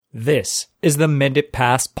This is the Mend It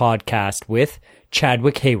Past podcast with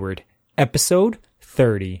Chadwick Hayward, episode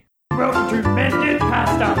 30. Welcome to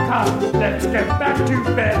menditpast.com. Let's get back to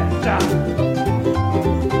bed.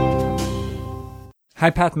 Hi,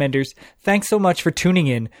 Path Menders. Thanks so much for tuning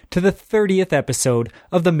in to the 30th episode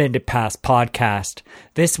of the Mend It Past podcast.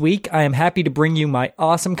 This week, I am happy to bring you my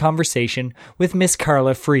awesome conversation with Miss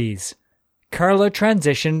Karla Fries. Karla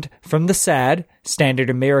transitioned from the SAD, standard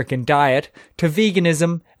American diet, to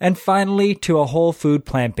veganism, and finally to a whole food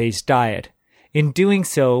plant-based diet. In doing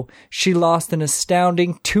so, she lost an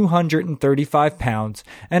astounding 235 pounds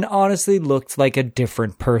and honestly looked like a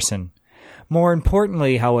different person. More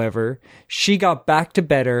importantly, however, she got back to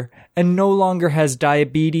better and no longer has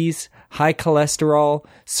diabetes, high cholesterol,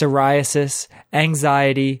 psoriasis,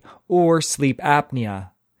 anxiety, or sleep apnea.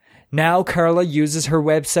 Now Karla uses her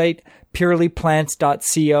website,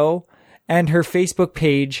 purelyplants.co, and her Facebook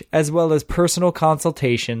page, as well as personal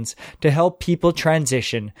consultations to help people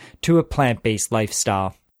transition to a plant-based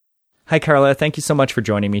lifestyle. Hi, Karla. Thank you so much for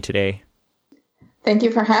joining me today. Thank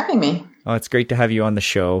you for having me. Oh, it's great to have you on the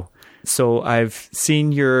show. So I've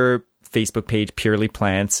seen your Facebook page, Purely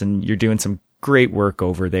Plants, and you're doing some great work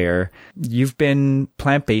over there. You've been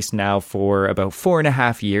plant-based now for about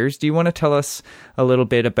 4.5 years. Do you want to tell us a little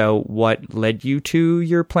bit about what led you to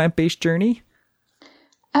your plant-based journey?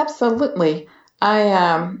 Absolutely.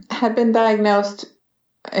 I had been diagnosed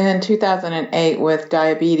in 2008 with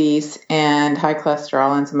diabetes and high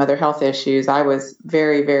cholesterol and some other health issues. I was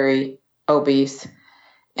very, very obese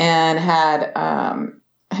and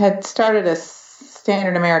had started a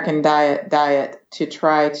standard American diet to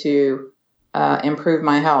try to improve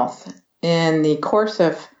my health. In the course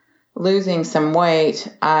of losing some weight,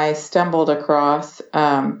 I stumbled across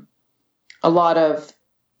a lot of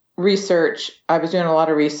research. I was doing a lot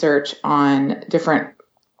of research on different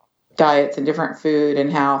diets and different food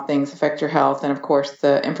and how things affect your health. And of course,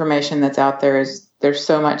 the information that's out there there's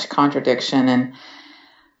so much contradiction.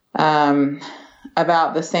 And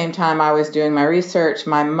about the same time I was doing my research,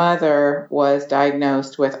 my mother was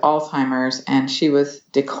diagnosed with Alzheimer's and she was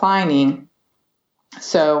declining.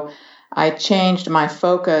 So I changed my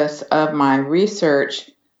focus of my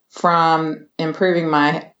research from improving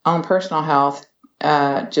my own personal health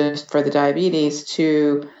just for the diabetes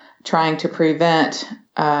to trying to prevent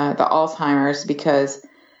the Alzheimer's, because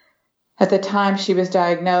at the time she was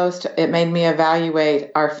diagnosed, it made me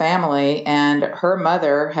evaluate our family, and her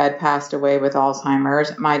mother had passed away with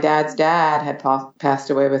Alzheimer's. My dad's dad had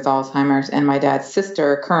passed away with Alzheimer's, and my dad's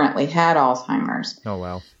sister currently had Alzheimer's. Oh,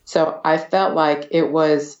 wow. So I felt like it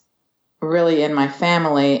was really in my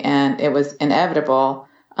family and it was inevitable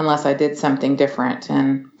unless I did something different.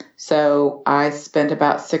 And so I spent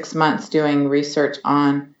about 6 months doing research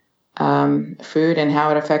on food and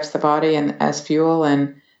how it affects the body and as fuel,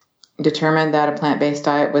 and determined that a plant-based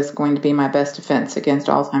diet was going to be my best defense against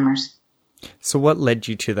Alzheimer's. So what led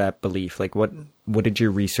you to that belief? Like what did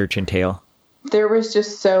your research entail? There was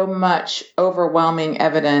just so much overwhelming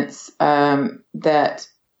evidence that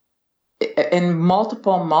in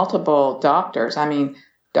multiple doctors, I mean,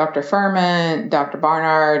 Dr. Furman, Dr.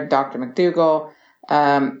 Barnard, Dr. McDougall,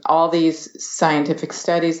 all these scientific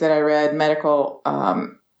studies that I read, medical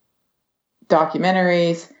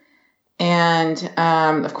documentaries, and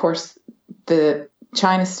of course the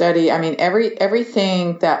China study. I mean,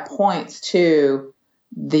 everything that points to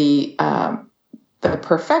the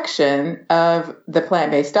perfection of the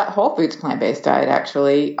plant-based whole foods plant-based diet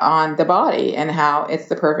actually on the body, and how it's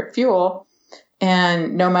the perfect fuel.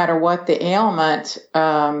 And no matter what the ailment,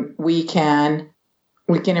 we can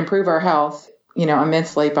improve our health,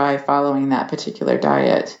 immensely by following that particular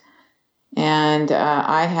diet. And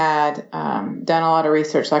I had done a lot of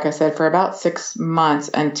research, like I said, for about 6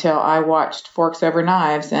 months until I watched Forks Over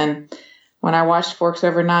Knives. And when I watched Forks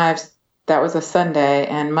Over Knives, that was a Sunday,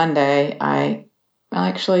 and Monday I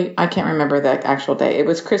can't remember the actual day. It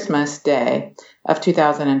was Christmas Day of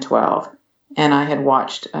 2012. And I had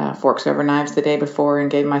watched Forks Over Knives the day before and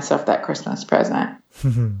gave myself that Christmas present.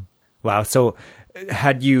 Wow. So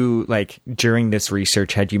had you, during this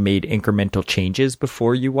research, had you made incremental changes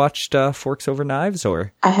before you watched Forks Over Knives,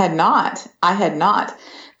 or? I had not.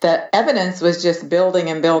 The evidence was just building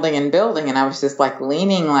and building and building. And I was just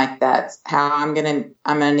leaning that's how I'm going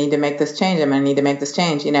to need to make this change. I'm going to need to make this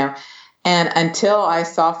change, And until I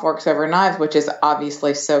saw Forks Over Knives, which is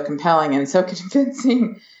obviously so compelling and so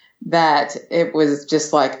convincing, that it was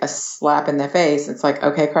just like a slap in the face. It's like,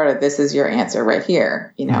 okay, Karla, this is your answer right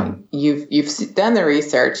here. You've done the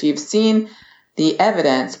research, you've seen the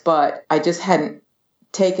evidence, but I just hadn't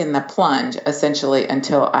taken the plunge essentially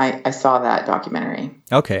until I saw that documentary.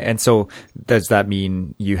 Okay. And so does that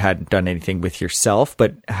mean you hadn't done anything with yourself?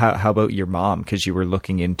 But how about your mom? Because you were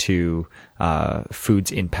looking into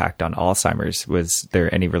food's impact on Alzheimer's. Was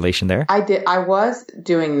there any relation there? I was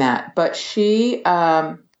doing that, but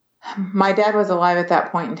my dad was alive at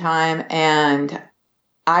that point in time, and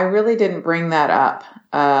I really didn't bring that up.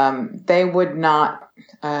 They would not,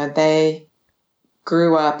 they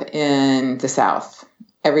grew up in the South.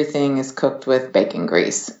 Everything is cooked with bacon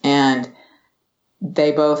grease, and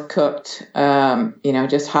they both cooked,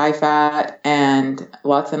 just high fat and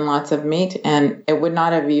lots of meat. And it would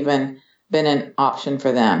not have even been an option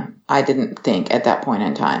for them, I didn't think, at that point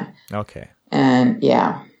in time. Okay. And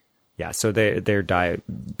yeah. Yeah. So their diet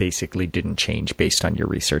basically didn't change based on your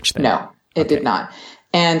research then? No, it did not.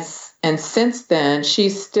 And since then,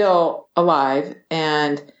 she's still alive,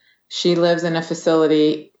 and she lives in a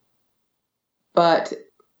facility, but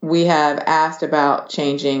we have asked about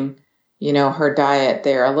changing, her diet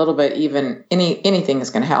there a little bit. Even anything is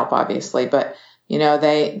going to help, obviously, but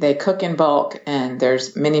they cook in bulk, and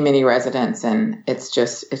there's many residents, and it's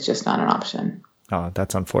just not an option. Oh,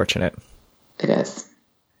 that's unfortunate. It is.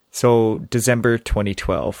 So December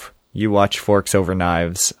 2012, you watched Forks Over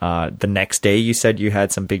Knives. The next day, you said you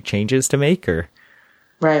had some big changes to make, or?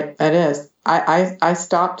 Right, it is. I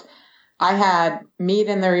stopped. I had meat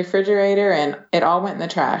in the refrigerator, and it all went in the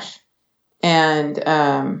trash. And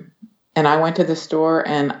I went to the store,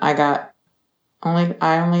 and I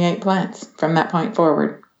only ate plants from that point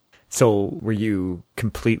forward. So were you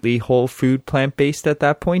completely whole food plant-based at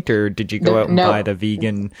that point, or did you go out and buy the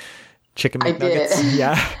vegan chicken McNuggets? I did.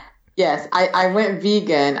 Yeah. Yes, I went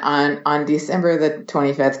vegan on December the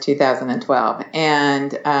 25th, 2012.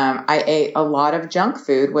 And I ate a lot of junk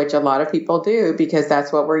food, which a lot of people do because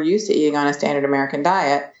that's what we're used to eating on a standard American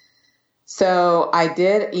diet. So I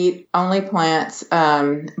did eat only plants,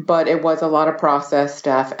 but it was a lot of processed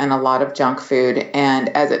stuff and a lot of junk food. And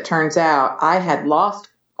as it turns out, I had lost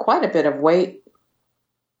quite a bit of weight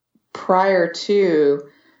prior to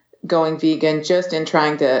going vegan, just in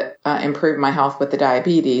trying to improve my health with the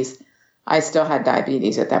diabetes. I still had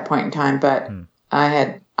diabetes at that point in time, but I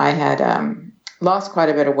had lost quite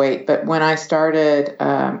a bit of weight. But when I started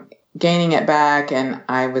gaining it back, and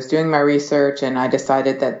I was doing my research, and I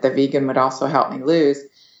decided that the vegan would also help me lose.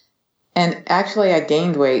 And actually, I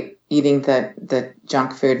gained weight eating the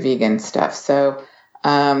junk food vegan stuff. So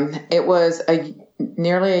it was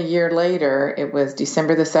nearly a year later. It was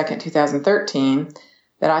December the 2nd, 2013.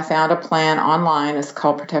 That I found a plan online. It's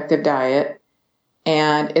called Protective Diet,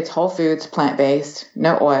 and it's whole foods, plant-based,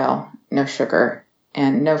 no oil, no sugar,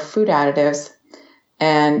 and no food additives.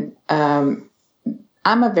 And I'm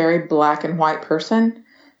a very black and white person,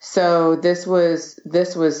 so this was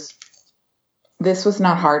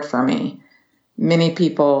not hard for me. Many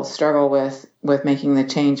people struggle with making the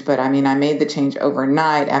change, but I made the change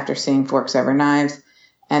overnight after seeing Forks Over Knives,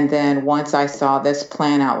 and then once I saw this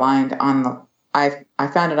plan outlined on I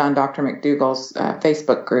found it on Dr. McDougall's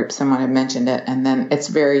Facebook group. Someone had mentioned it. And then it's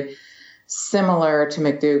very similar to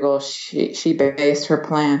McDougall. She based her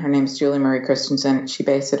plan. Her name's Julie Marie Christensen. She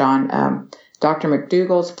based it on Dr.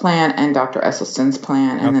 McDougall's plan and Dr. Esselstyn's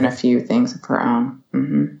plan, and then a few things of her own.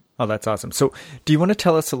 Mm-hmm. Oh, that's awesome. So do you want to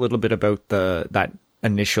tell us a little bit about that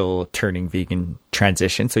initial turning vegan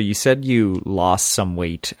transition? So you said you lost some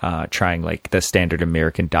weight trying like the standard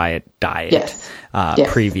American diet yes.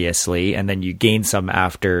 Previously, and then you gained some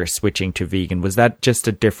after switching to vegan. Was that just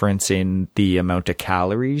a difference in the amount of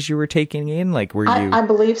calories you were taking in? Like, were you? I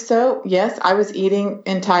believe so. Yes, I was eating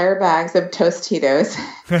entire bags of Tostitos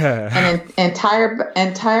and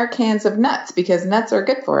entire cans of nuts, because nuts are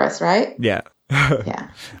good for us, right? Yeah. Yeah.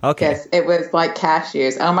 Okay. Yes, it was like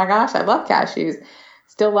cashews. Oh my gosh, I love cashews.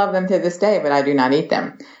 Still love them to this day, but I do not eat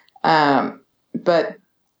them. But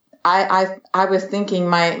I was thinking,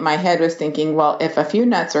 my head was thinking, well, if a few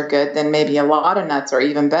nuts are good, then maybe a lot of nuts are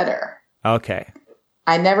even better. Okay.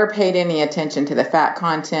 I never paid any attention to the fat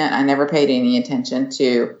content. I never paid any attention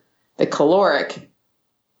to the caloric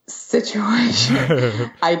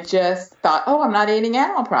situation. I just thought, I'm not eating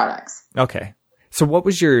animal products. Okay. So what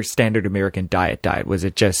was your standard American diet? Was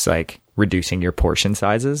it just like reducing your portion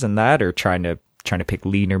sizes and that, or trying to pick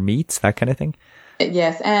leaner meats, that kind of thing?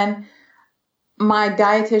 Yes. And my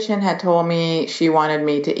dietitian had told me she wanted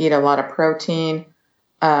me to eat a lot of protein.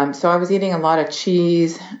 So I was eating a lot of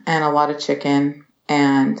cheese and a lot of chicken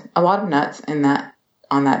and a lot of nuts on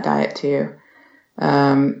that diet too.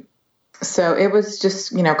 So it was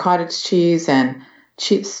just, cottage cheese and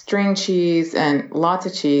string cheese and lots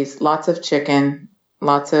of cheese, lots of chicken,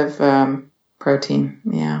 lots of protein.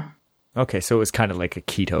 Yeah. Okay, so it was kind of like a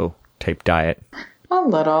keto type diet. A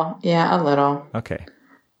little. Yeah, a little. Okay.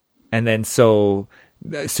 And then so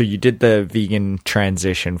you did the vegan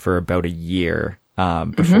transition for about a year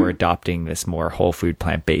before adopting this more whole food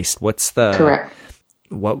plant-based. Correct.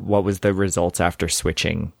 What was the results after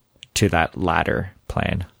switching to that latter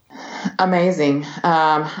plan? Amazing.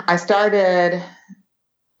 I started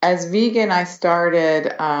as vegan. I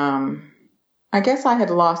started, I guess I had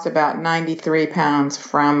lost about 93 pounds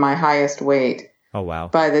from my highest weight. Oh, wow.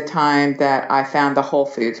 By the time that I found the whole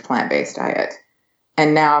foods plant-based diet.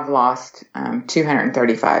 And now I've lost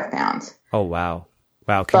 235 pounds. Oh, wow.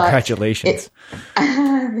 Wow. Congratulations.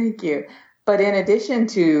 Thank you. But in addition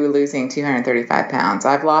to losing 235 pounds,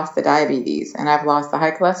 I've lost the diabetes, and I've lost the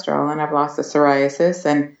high cholesterol, and I've lost the psoriasis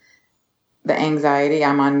and the anxiety.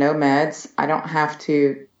 I'm on no meds. I don't have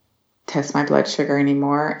to test my blood sugar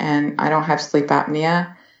anymore, and I don't have sleep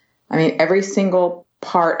apnea. I mean, every single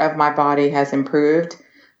part of my body has improved,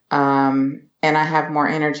 and I have more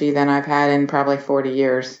energy than I've had in probably 40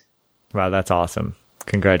 years. Wow, that's awesome.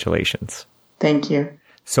 Congratulations. Thank you.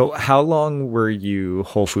 So how long were you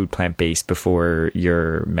whole food plant-based before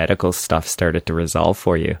your medical stuff started to resolve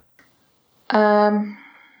for you? I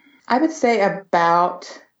would say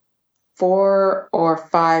about 4 or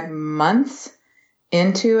 5 months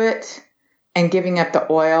into it, and giving up the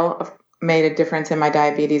oil made a difference in my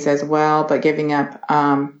diabetes as well. But giving up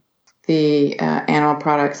the animal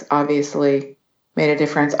products obviously made a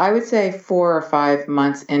difference. I would say 4 or 5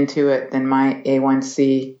 months into it, then my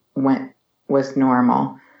A1C was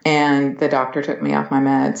normal, and the doctor took me off my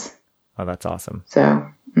meds. Oh, that's awesome. So,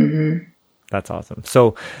 that's awesome.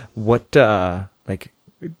 So what, do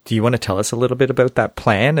you want to tell us a little bit about that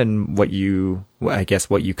plan and what you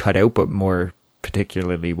cut out, but more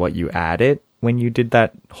particularly what you added when you did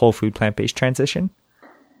that whole food plant-based transition?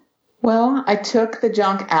 Well, I took the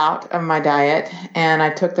junk out of my diet, and I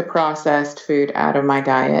took the processed food out of my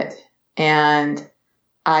diet, and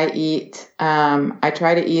I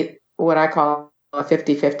try to eat what I call a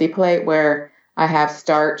 50-50 plate, where I have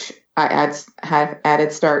starch. I have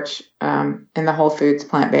added starch in the whole foods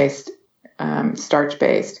plant-based,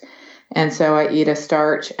 starch-based. And so I eat a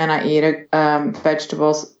starch, and I eat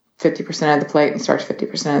vegetables 50% of the plate and starch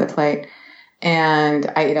 50% of the plate.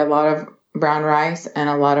 And I eat a lot of brown rice and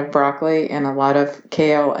a lot of broccoli and a lot of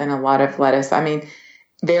kale and a lot of lettuce. I mean,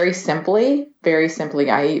 very simply,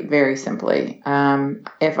 I eat very simply.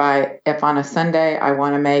 If on a Sunday I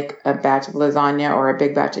want to make a batch of lasagna or a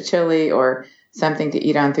big batch of chili or something to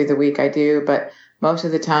eat on through the week, I do. But most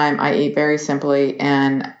of the time I eat very simply,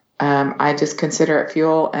 and I just consider it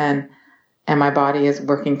fuel, and my body is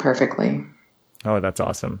working perfectly. Oh, that's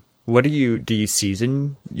awesome. What do you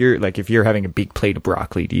season if you're having a big plate of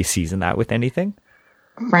broccoli, do you season that with anything?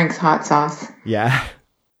 Frank's hot sauce. Yeah.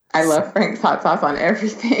 I love Frank's hot sauce on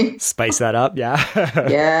everything. Spice that up. Yeah.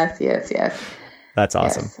 Yes. That's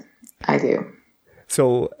awesome. Yes, I do.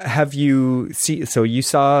 So so you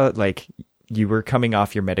saw you were coming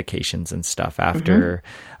off your medications and stuff after,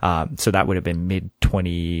 so that would have been mid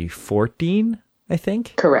 2014, I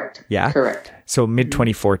think. Correct. Yeah. Correct. So mid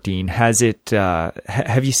 2014, has it,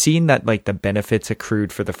 have you seen that the benefits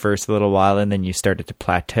accrued for the first little while and then you started to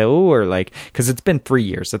plateau, or cause it's been 3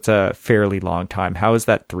 years. That's a fairly long time. How has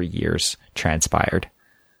that 3 years transpired?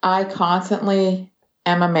 I constantly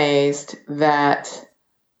am amazed that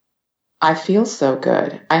I feel so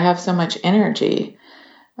good. I have so much energy.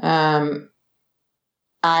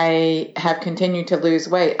 I have continued to lose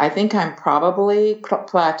weight. I think I'm probably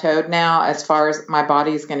plateaued now as far as my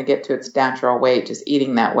body is going to get to its natural weight, just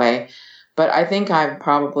eating that way. But I think I'm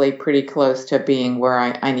probably pretty close to being where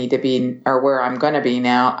I need to be, or where I'm going to be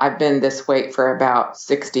now. I've been this weight for about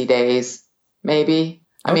 60 days, maybe.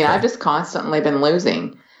 I mean, I've just constantly been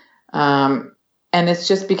losing. And it's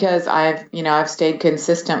just because I've stayed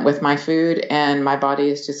consistent with my food, and my body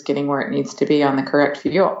is just getting where it needs to be on the correct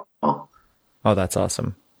fuel. Oh, that's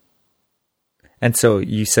awesome. And so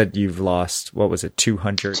you said you've lost, what was it,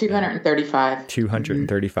 235.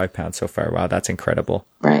 235 pounds so far. Wow, that's incredible.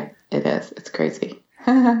 Right. It is. It's crazy.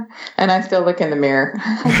 And I still look in the mirror.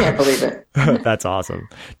 I can't believe it. That's awesome.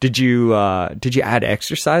 Did you add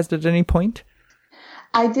exercise at any point?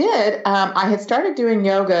 I did. I had started doing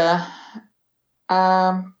yoga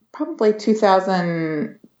probably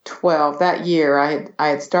 2012. That year I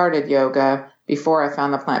had started yoga before I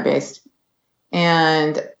found the plant-based.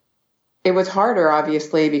 And it was harder,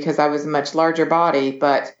 obviously, because I was a much larger body,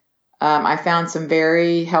 but I found some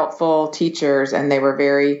very helpful teachers, and they were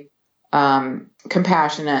very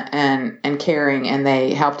compassionate and caring, and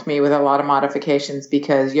they helped me with a lot of modifications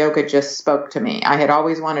because yoga just spoke to me. I had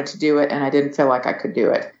always wanted to do it, and I didn't feel like I could do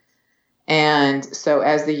it. And so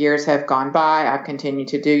as the years have gone by, I've continued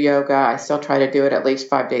to do yoga. I still try to do it at least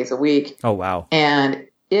 5 days a week. Oh, wow. And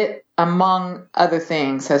it, among other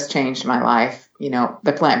things, has changed my life.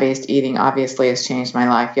 The plant-based eating obviously has changed my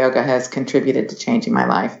life. Yoga has contributed to changing my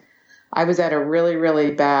life. I was at a really,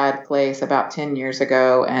 really bad place about 10 years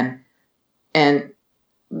ago, and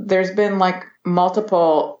there's been like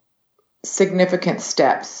multiple significant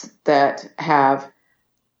steps that have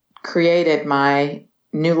created my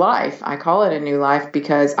new life. I call it a new life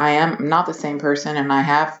because I am not the same person, and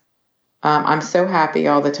I'm so happy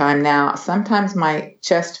all the time now. Sometimes my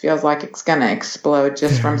chest feels like it's going to explode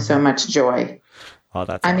just from so much joy. Oh,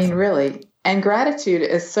 that's awesome. I mean, really. And gratitude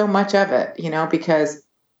is so much of it, because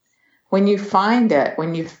when you find it,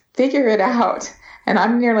 when you figure it out, and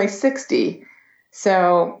I'm nearly 60,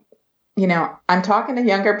 so, I'm talking to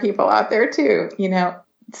younger people out there too,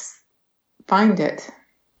 find it.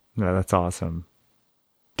 No, that's awesome.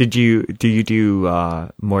 Do you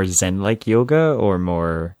do more Zen-like yoga or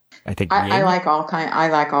more, I think, I like all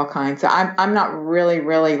kinds. So I'm not really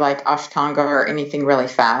like Ashtanga or anything really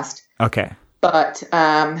fast. Okay. But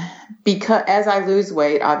because as I lose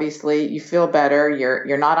weight, obviously you feel better.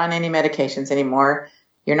 You're not on any medications anymore.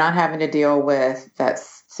 You're not having to deal with that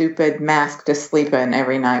stupid mask to sleep in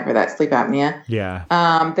every night for that sleep apnea. Yeah.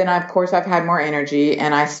 Then of course I've had more energy,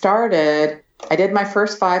 and I did my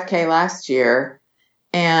first 5K last year.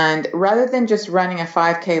 And rather than just running a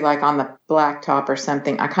 5K like on the blacktop or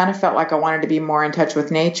something, I kind of felt like I wanted to be more in touch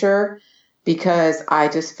with nature, because I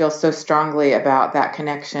just feel so strongly about that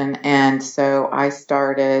connection. And so I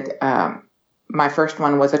started, my first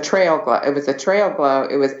one was a trail glow. It was a trail glow.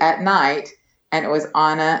 It was at night, and it was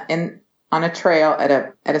on a trail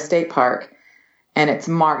at a state park, and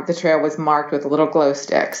the trail was marked with little glow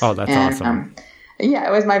sticks. Oh, that's awesome. Yeah,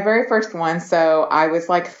 it was my very first one. So I was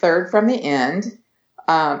like third from the end,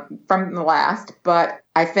 from the last, but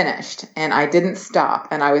I finished and I didn't stop,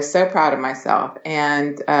 and I was so proud of myself.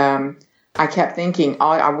 And, I kept thinking,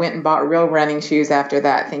 I went and bought real running shoes after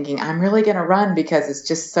that, thinking I'm really going to run because it's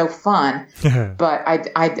just so fun. But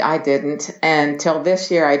I didn't until this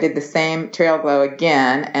year. I did the same trail glow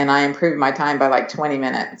again, and I improved my time by like 20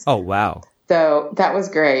 minutes. Oh, wow. So that was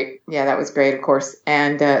great. Yeah, that was great, of course.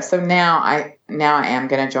 And so now I am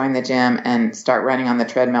going to join the gym and start running on the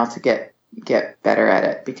treadmill to get better at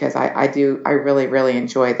it, because I really, really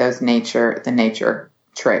enjoy the nature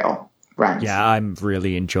trail runs. Yeah, I'm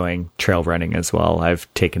really enjoying trail running as well.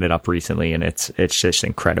 I've taken it up recently, and it's just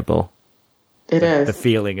incredible. It is. The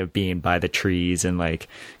feeling of being by the trees, and like,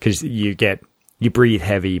 because you breathe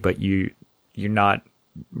heavy, but you're not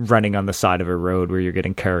running on the side of a road where you're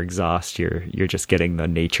getting car exhaust. You're just getting the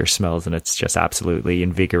nature smells, and it's just absolutely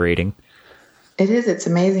invigorating. It is. It's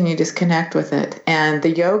amazing. You just connect with it. And the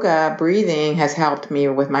yoga breathing has helped me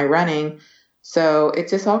with my running. So it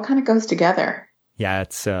just all kind of goes together. Yeah,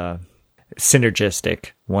 it's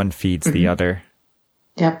synergistic. One feeds the other.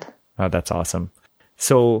 Yep. Oh, that's awesome.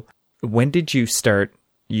 So when did you start?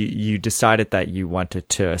 You decided that you wanted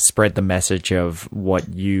to spread the message of what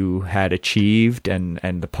you had achieved and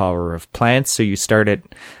the power of plants. So you started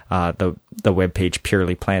the webpage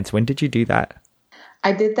Purely Plants. When did you do that?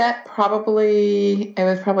 I did that probably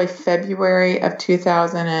February of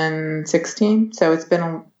 2016. So it's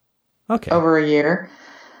been over a year.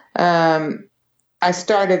 I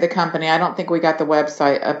started the company. I don't think we got the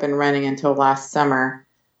website up and running until last summer.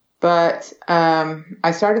 But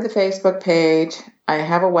I started the Facebook page. I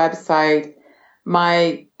have a website.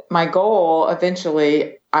 My goal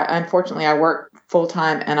eventually, unfortunately, I work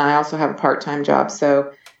full-time and I also have a part-time job.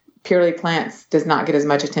 So Purely Plants does not get as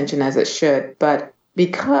much attention as it should. But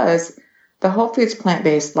because the whole foods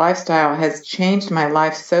plant-based lifestyle has changed my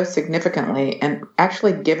life so significantly and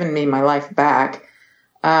actually given me my life back,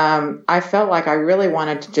 I felt like I really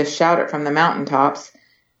wanted to just shout it from the mountaintops.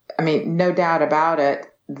 I mean, no doubt about it.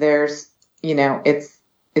 There's, it's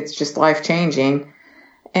just life-changing.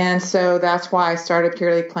 And so that's why I started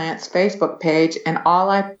Purely Plants Facebook page. And all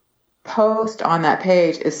I post on that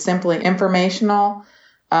page is simply informational,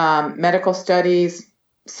 medical studies,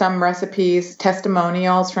 some recipes,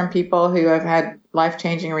 testimonials from people who have had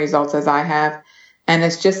life-changing results as I have. And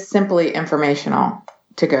it's just simply informational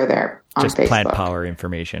to go there on just Facebook. Plant power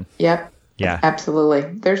information. Yep. Yeah. Absolutely.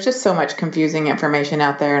 There's just so much confusing information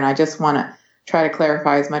out there, and I just want to try to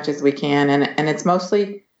clarify as much as we can. And it's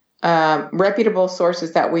mostly reputable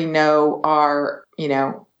sources that we know are,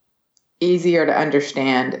 easier to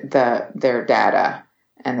understand their data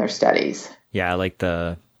and their studies. Yeah, like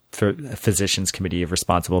the Physicians Committee of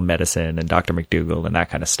Responsible Medicine and Dr. McDougall and that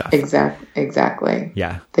kind of stuff. Exactly.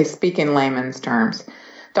 Yeah. They speak in layman's terms.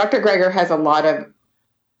 Dr. Greger has a lot of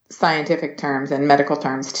scientific terms and medical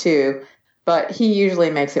terms too, but he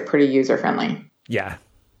usually makes it pretty user-friendly. Yeah.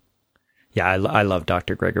 Yeah, I love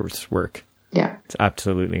Dr. Greger's work. Yeah. It's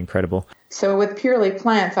absolutely incredible. So with Purely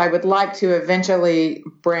Plants, I would like to eventually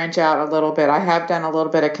branch out a little bit. I have done a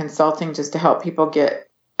little bit of consulting just to help people get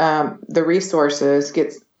the resources,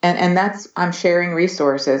 and that's, I'm sharing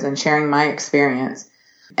resources and sharing my experience.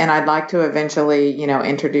 And I'd like to eventually,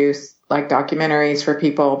 introduce like documentaries for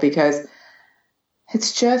people, because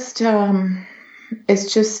it's just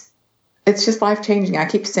life-changing. I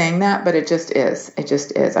keep saying that, but it just is. It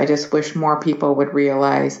just is. I just wish more people would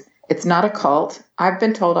realize it's not a cult. I've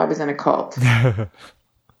been told I was in a cult. I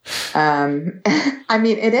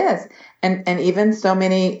mean, it is. And even so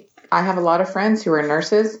many, I have a lot of friends who are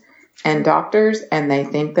nurses and doctors, and they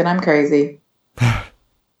think that I'm crazy.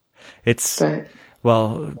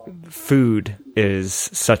 Well, food is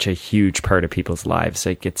such a huge part of people's lives.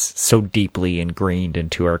 Like, it's so deeply ingrained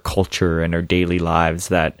into our culture and our daily lives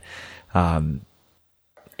that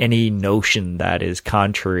any notion that is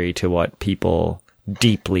contrary to what people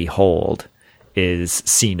deeply hold is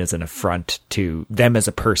seen as an affront to them as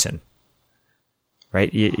a person, right?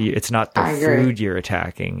 It's not the food you're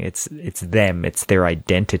attacking. It's them. It's their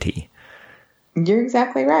identity. You're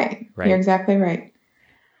exactly right. You're exactly right.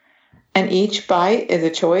 And each bite is a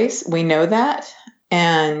choice. We know that.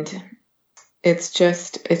 And it's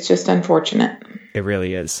just unfortunate. It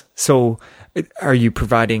really is. So are you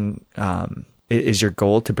providing, is your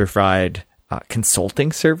goal to provide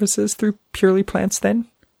consulting services through Purely Plants then?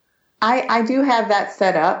 I do have that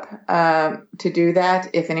set up to do that.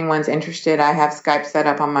 If anyone's interested, I have Skype set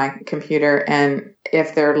up on my computer. And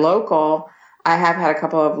if they're local, I have had a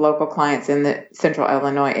couple of local clients in the central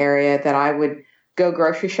Illinois area that I would go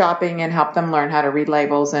grocery shopping and help them learn how to read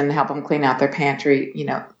labels and help them clean out their pantry,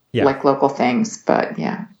 like local things. But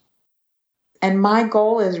yeah. And my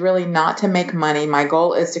goal is really not to make money. My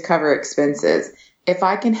goal is to cover expenses. If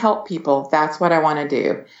I can help people, that's what I want to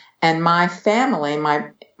do. And my family,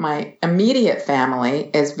 my immediate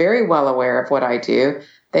family is very well aware of what I do.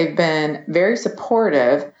 They've been very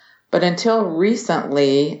supportive, but until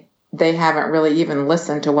recently, they haven't really even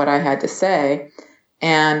listened to what I had to say.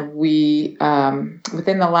 And we,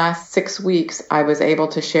 within the last 6 weeks, I was able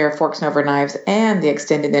to share Forks and Over Knives and the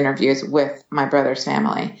extended interviews with my brother's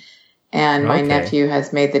family. And my nephew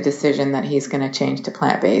has made the decision that he's going to change to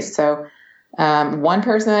plant-based. So one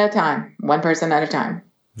person at a time.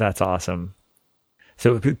 That's awesome.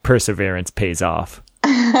 So perseverance pays off.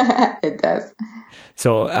 It does.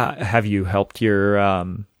 So have you helped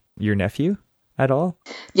your nephew at all?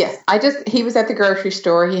 Yes. He was at the grocery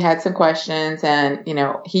store. He had some questions, and,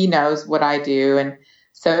 he knows what I do. And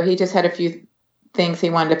so he just had a few things he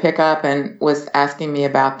wanted to pick up and was asking me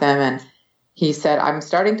about them. And he said, I'm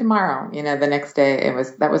starting tomorrow. The next day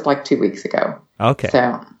that was like 2 weeks ago. Okay.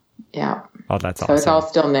 So, yeah. Oh, that's awesome. So it's all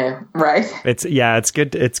still new, right? It's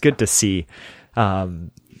good. It's good to see.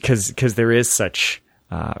 'Cause there is such,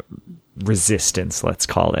 resistance, let's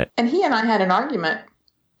call it. And he and I had an argument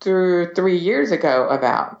through 3 years ago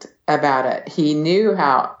about it. He knew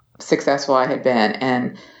how successful I had been.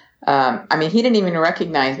 And, he didn't even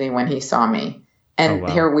recognize me when he saw me. And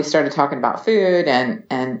here we started talking about food,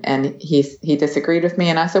 and he disagreed with me.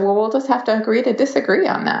 And I said, well, we'll just have to agree to disagree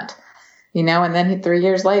on that, and then 3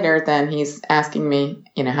 years later, then he's asking me,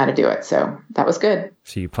 how to do it. So that was good.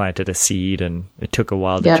 So you planted a seed, and it took a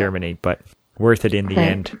while to germinate, but worth it in the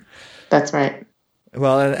end. That's right.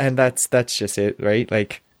 Well, and that's just it, right?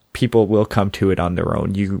 Like, people will come to it on their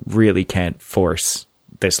own. You really can't force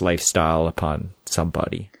this lifestyle upon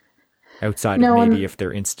somebody. Outside of maybe if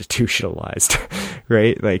they're institutionalized,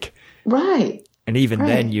 right? Like, right. And even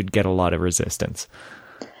then you'd get a lot of resistance.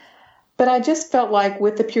 But I just felt like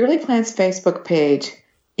with the Purely Plants Facebook page,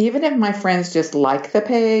 even if my friends just like the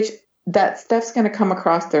page, that stuff's going to come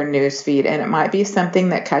across their news feed, and it might be something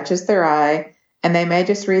that catches their eye, and they may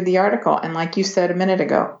just read the article. And like you said a minute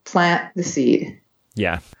ago, plant the seed.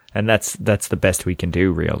 Yeah. And that's the best we can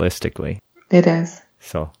do, realistically. It is.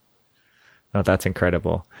 So, no, that's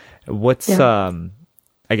incredible. What's, I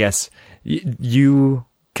guess, you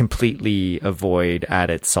completely avoid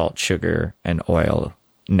added salt, sugar, and oil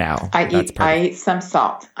now. I eat some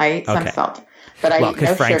salt. Some salt. But I eat no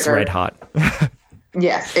sugar. Frank's Red Hot.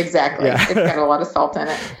 Yes, exactly. Yeah. It's got a lot of salt in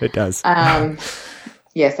it. It does.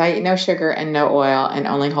 Yes, I eat no sugar and no oil, and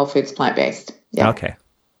only whole foods plant-based. Yeah. Okay.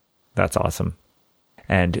 That's awesome.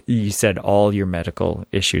 And you said all your medical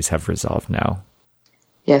issues have resolved now.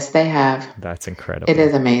 Yes, they have. That's incredible. It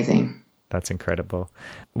is amazing. That's incredible.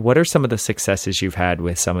 What are some of the successes you've had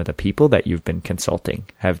with some of the people that you've been consulting?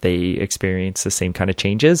 Have they experienced the same kind of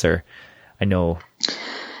changes? Or I know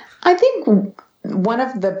I think one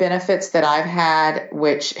of the benefits that I've had,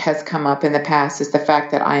 which has come up in the past, is the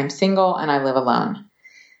fact that I am single and I live alone.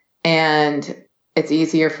 And it's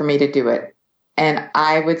easier for me to do it. And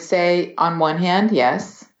I would say on one hand,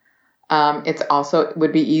 yes. It's also it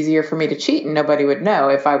would be easier for me to cheat and nobody would know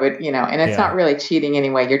if I would, and it's not really cheating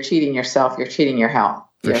anyway. You're cheating yourself. You're cheating your health,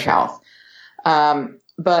 health.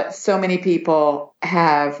 But so many people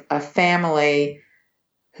have a family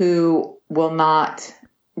who would not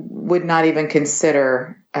even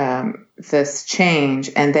consider this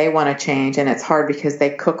change, and they want to change, and it's hard because they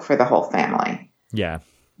cook for the whole family. Yeah.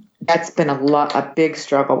 That's been a big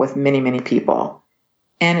struggle with many, many people.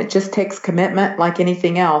 And it just takes commitment like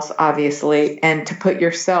anything else, obviously, and to put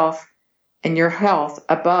yourself and your health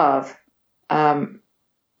above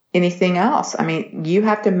anything else. I mean, you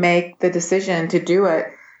have to make the decision to do it,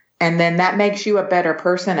 and then that makes you a better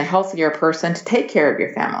person, a healthier person to take care of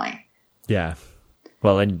your family. Yeah.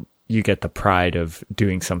 Well, and you get the pride of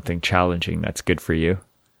doing something challenging that's good for you.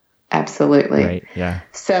 Absolutely. Right. Yeah.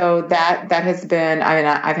 So that has been,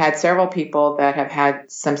 I've had several people that have had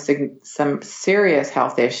some serious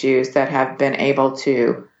health issues that have been able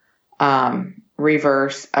to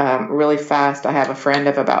reverse really fast. I have a friend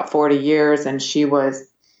of about 40 years, and she was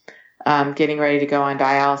getting ready to go on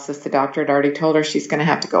dialysis. The doctor had already told her she's going to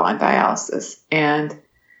have to go on dialysis. And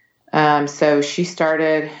so she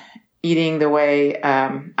started eating the way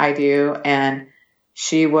I do, and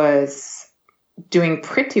she was doing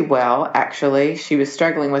pretty well, actually. She was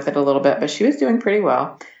struggling with it a little bit, but she was doing pretty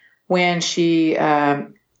well when she got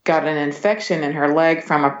an infection in her leg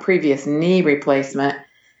from a previous knee replacement.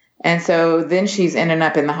 And so then she's ended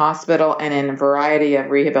up in the hospital and in a variety of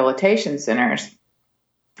rehabilitation centers.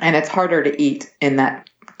 And it's harder to eat in that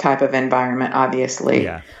type of environment, obviously,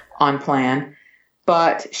 on plan.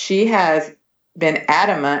 But she has been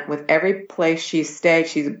adamant with every place she's stayed.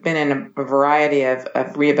 She's been in a variety of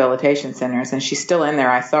rehabilitation centers, and she's still in there.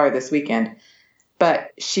 I saw her this weekend.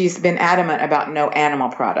 But she's been adamant about no animal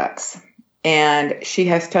products. And she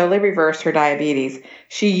has totally reversed her diabetes.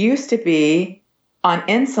 She used to be on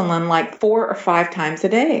insulin like 4 or 5 times a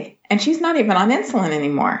day, and she's not even on insulin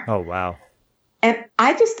anymore. Oh, wow. And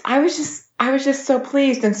I was just so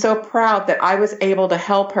pleased and so proud that I was able to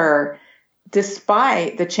help her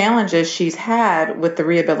despite the challenges she's had with the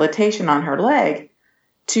rehabilitation on her leg,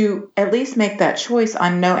 to at least make that choice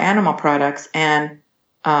on no animal products, and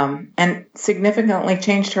significantly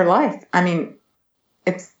changed her life. I mean,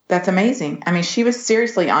 that's amazing. I mean, she was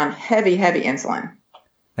seriously on heavy insulin.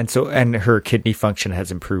 And her kidney function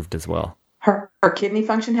has improved as well. Her kidney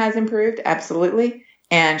function has improved, absolutely.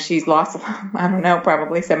 And she's lost, I don't know,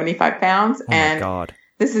 probably 75 pounds. Oh my God.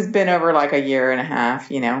 This has been over like a year and a half,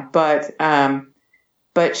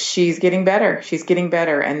 but she's getting better. She's getting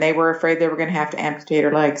better. And they were afraid they were going to have to amputate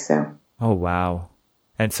her legs. So. Oh, wow.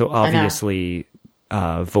 And so obviously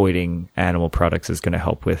avoiding animal products is going to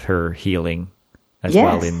help with her healing as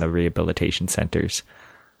well in the rehabilitation centers.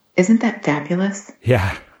 Isn't that fabulous?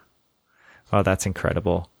 Yeah. Wow, that's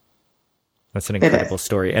incredible. That's an incredible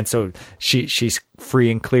story. And so she's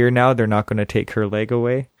free and clear now? They're not going to take her leg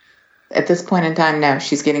away? At this point in time, no,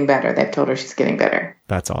 she's getting better. They've told her she's getting better.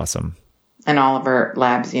 That's awesome. And all of her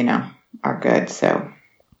labs, are good. So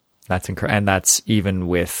that's incredible. And that's even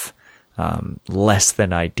with less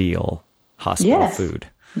than ideal hospital food.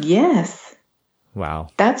 Yes. Wow.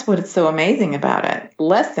 That's what's so amazing about it.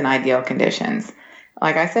 Less than ideal conditions.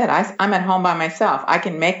 Like I said, I'm at home by myself. I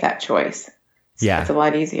can make that choice. So it's a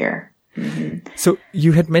lot easier. Mm-hmm. So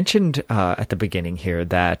you had mentioned at the beginning here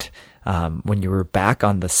that when you were back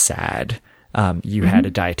on the SAD, you had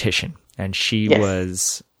a dietitian, and she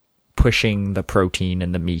was pushing the protein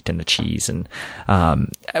and the meat and the cheese. And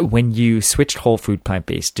when you switched whole food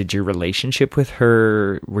plant-based, did your relationship with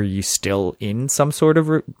her, were you still in some sort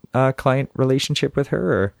of client relationship with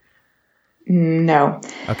her? Or? No.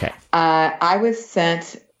 Okay. I was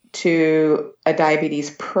sent to a diabetes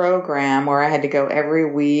program where I had to go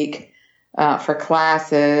every week for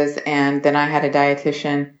classes, and then I had a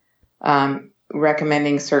dietitian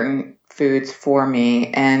recommending certain foods for me.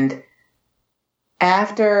 And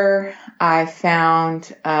after I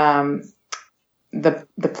found the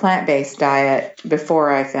plant-based diet,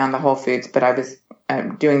 before I found the whole foods, but I was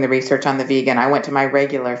doing the research on the vegan, I went to my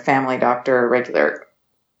regular family doctor, regular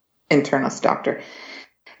internist doctor,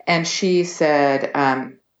 and she said,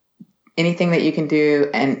 anything that you can do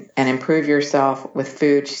and improve yourself with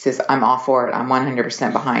food, she says, I'm all for it. I'm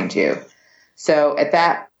 100% behind you. So at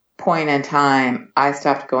that point in time, I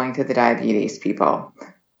stopped going to the diabetes people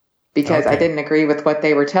because I didn't agree with what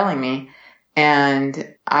they were telling me.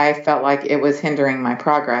 And I felt like it was hindering my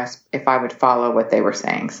progress if I would follow what they were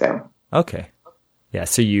saying. So Okay. Yeah.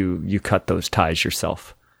 So you cut those ties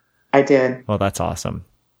yourself. I did. Well, that's awesome.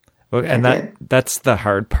 Well, and I did. that's the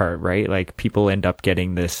hard part, right? Like people end up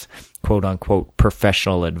getting this quote unquote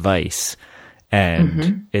professional advice,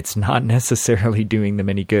 and it's not necessarily doing them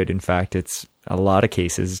any good. In fact, it's a lot of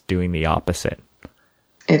cases doing the opposite.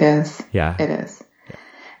 It is. Yeah. It is.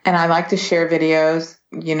 And I like to share videos,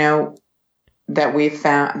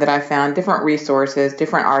 that I found different resources,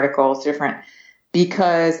 different articles,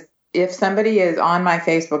 because if somebody is on my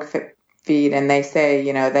Facebook feed and they say,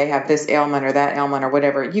 they have this ailment or that ailment or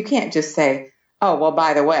whatever, you can't just say, oh, well,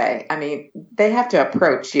 by the way, I mean, they have to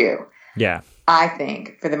approach you. Yeah. I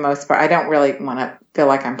think for the most part, I don't really want to feel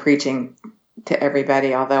like I'm preaching to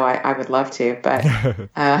everybody, although I would love to, but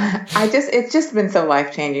it's just been so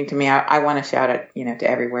life-changing to me. I want to shout it, to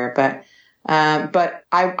everywhere, but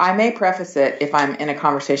I may preface it if I'm in a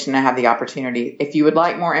conversation and I have the opportunity. If you would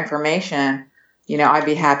like more information, I'd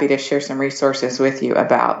be happy to share some resources with you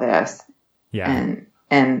about this. Yeah.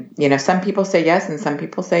 And some people say yes and some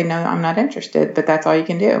people say, no, I'm not interested, but that's all you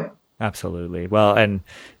can do. Absolutely. Well, and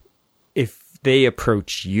if they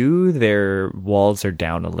approach you, their walls are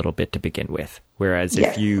down a little bit to begin with. Whereas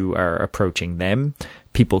if you are approaching them,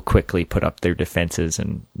 people quickly put up their defenses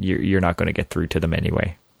and you're not going to get through to them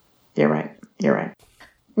anyway. You're right. You're right.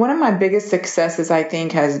 One of my biggest successes, I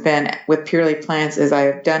think, has been with Purely Plants is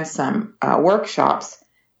I've done some workshops,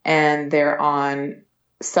 and they're on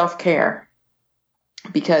self-care.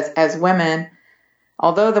 Because as women,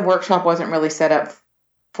 although the workshop wasn't really set up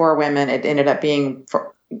for women, it ended up being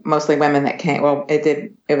for mostly women that came. Well,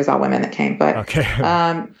 it was all women that came, but okay.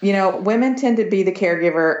 Women tend to be the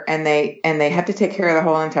caregiver, and they have to take care of the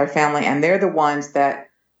whole entire family, and they're the ones that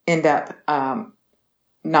end up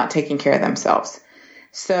not taking care of themselves.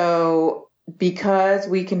 So because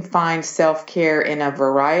we can find self-care in a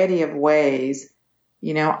variety of ways,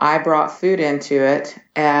 I brought food into it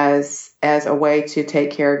as a way to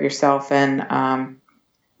take care of yourself. And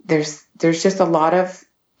there's just a lot of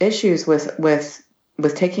issues with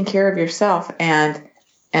taking care of yourself. And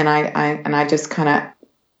I just kind of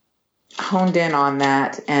honed in on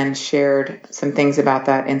that and shared some things about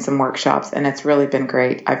that in some workshops. And it's really been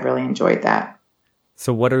great. I've really enjoyed that.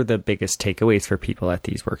 So what are the biggest takeaways for people at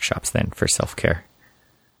these workshops then for self-care?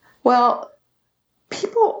 Well,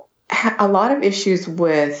 people have a lot of issues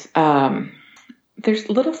with, there's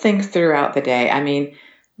little things throughout the day. I mean,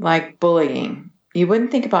 like bullying. You wouldn't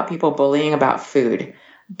think about people bullying about food,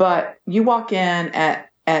 but you walk in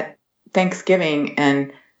at Thanksgiving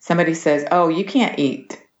and somebody says, oh, you can't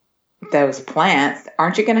eat those plants.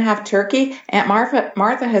 Aren't you going to have turkey? Aunt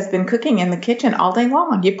Martha has been cooking in the kitchen all day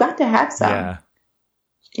long. You've got to have some. Yeah.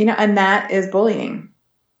 And that is bullying.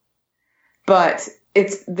 But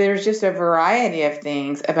there's just a variety of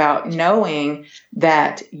things about knowing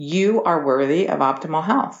that you are worthy of optimal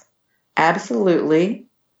health. Absolutely.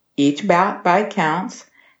 Each bite counts.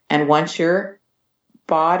 And once your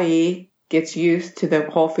body gets used to the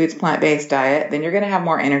whole foods plant-based diet, then you're going to have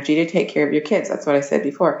more energy to take care of your kids. That's what I said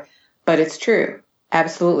before. But it's true.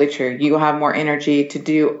 Absolutely true. You will have more energy to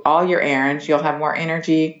do all your errands. You'll have more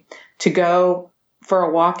energy to go for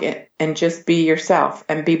a walk and just be yourself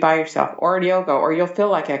and be by yourself, or yoga, or you'll feel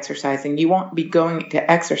like exercising. You won't be going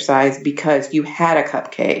to exercise because you had a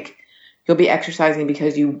cupcake. You'll be exercising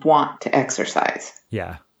because you want to exercise.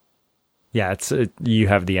 Yeah. Yeah. You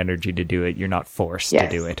have the energy to do it. You're not forced to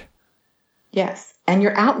do it. Yes. And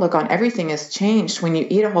your outlook on everything has changed when you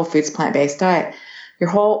eat a whole foods plant-based diet.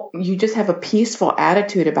 You just have a peaceful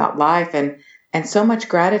attitude about life and so much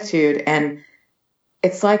gratitude. And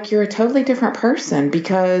it's like you're a totally different person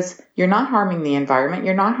because you're not harming the environment,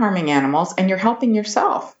 you're not harming animals, and you're helping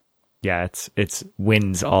yourself. Yeah, it's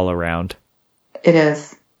wins all around. It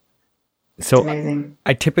is. So it's amazing.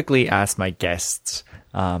 I typically ask my guests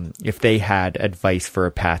if they had advice for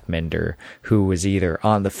a path mender who was either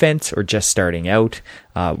on the fence or just starting out,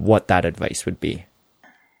 what that advice would be.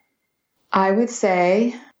 I would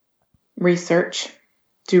say research.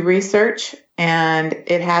 Do research. And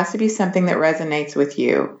it has to be something that resonates with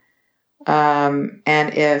you. And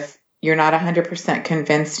if you're not 100%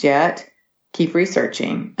 convinced yet, keep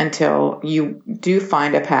researching until you do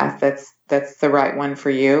find a path that's the right one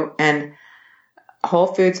for you. And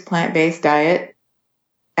whole foods plant-based diet,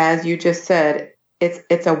 as you just said,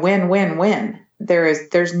 it's a win-win-win.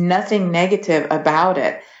 There's nothing negative about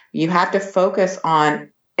it. You have to focus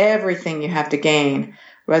on everything you have to gain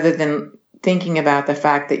rather than thinking about the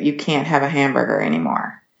fact that you can't have a hamburger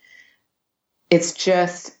anymore. It's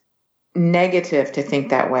just negative to think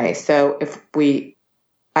that way. So if we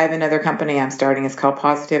I have another company I'm starting. It's called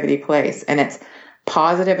Positivity Place, and it's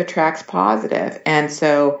positive attracts positive. And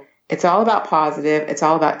so it's all about positive. It's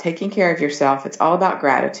all about taking care of yourself. It's all about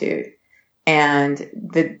gratitude. And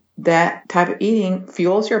that type of eating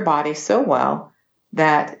fuels your body so well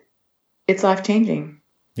that it's life-changing.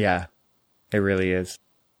 Yeah, it really is.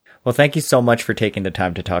 Well, thank you so much for taking the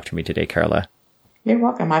time to talk to me today, Karla. You're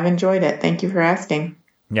welcome. I've enjoyed it. Thank you for asking.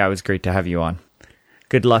 Yeah, it was great to have you on.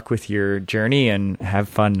 Good luck with your journey and have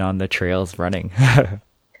fun on the trails running.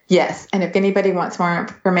 Yes. And if anybody wants more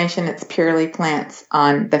information, it's Purely Plants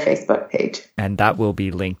on the Facebook page. And that will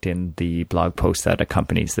be linked in the blog post that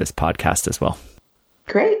accompanies this podcast as well.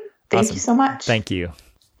 Great. Thank Awesome. you so much. Thank you.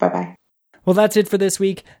 Bye-bye. Well, that's it for this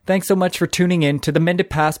week. Thanks so much for tuning in to the Mend It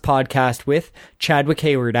Pass podcast with Chadwick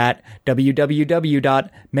Hayward at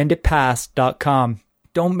www.menditpass.com.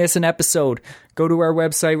 Don't miss an episode. Go to our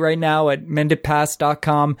website right now at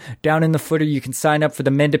menditpass.com. Down in the footer, you can sign up for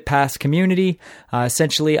the Mend It Pass community.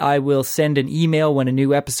 Essentially, I will send an email when a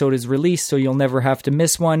new episode is released, so you'll never have to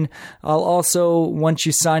miss one. I'll also, once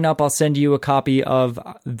you sign up, I'll send you a copy of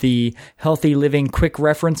the Healthy Living Quick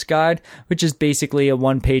Reference Guide, which is basically a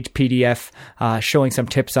one-page PDF showing some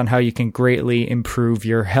tips on how you can greatly improve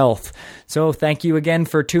your health. So thank you again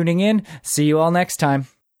for tuning in. See you all next time.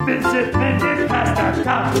 Visit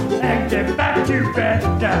menditpass.com and get back to bed.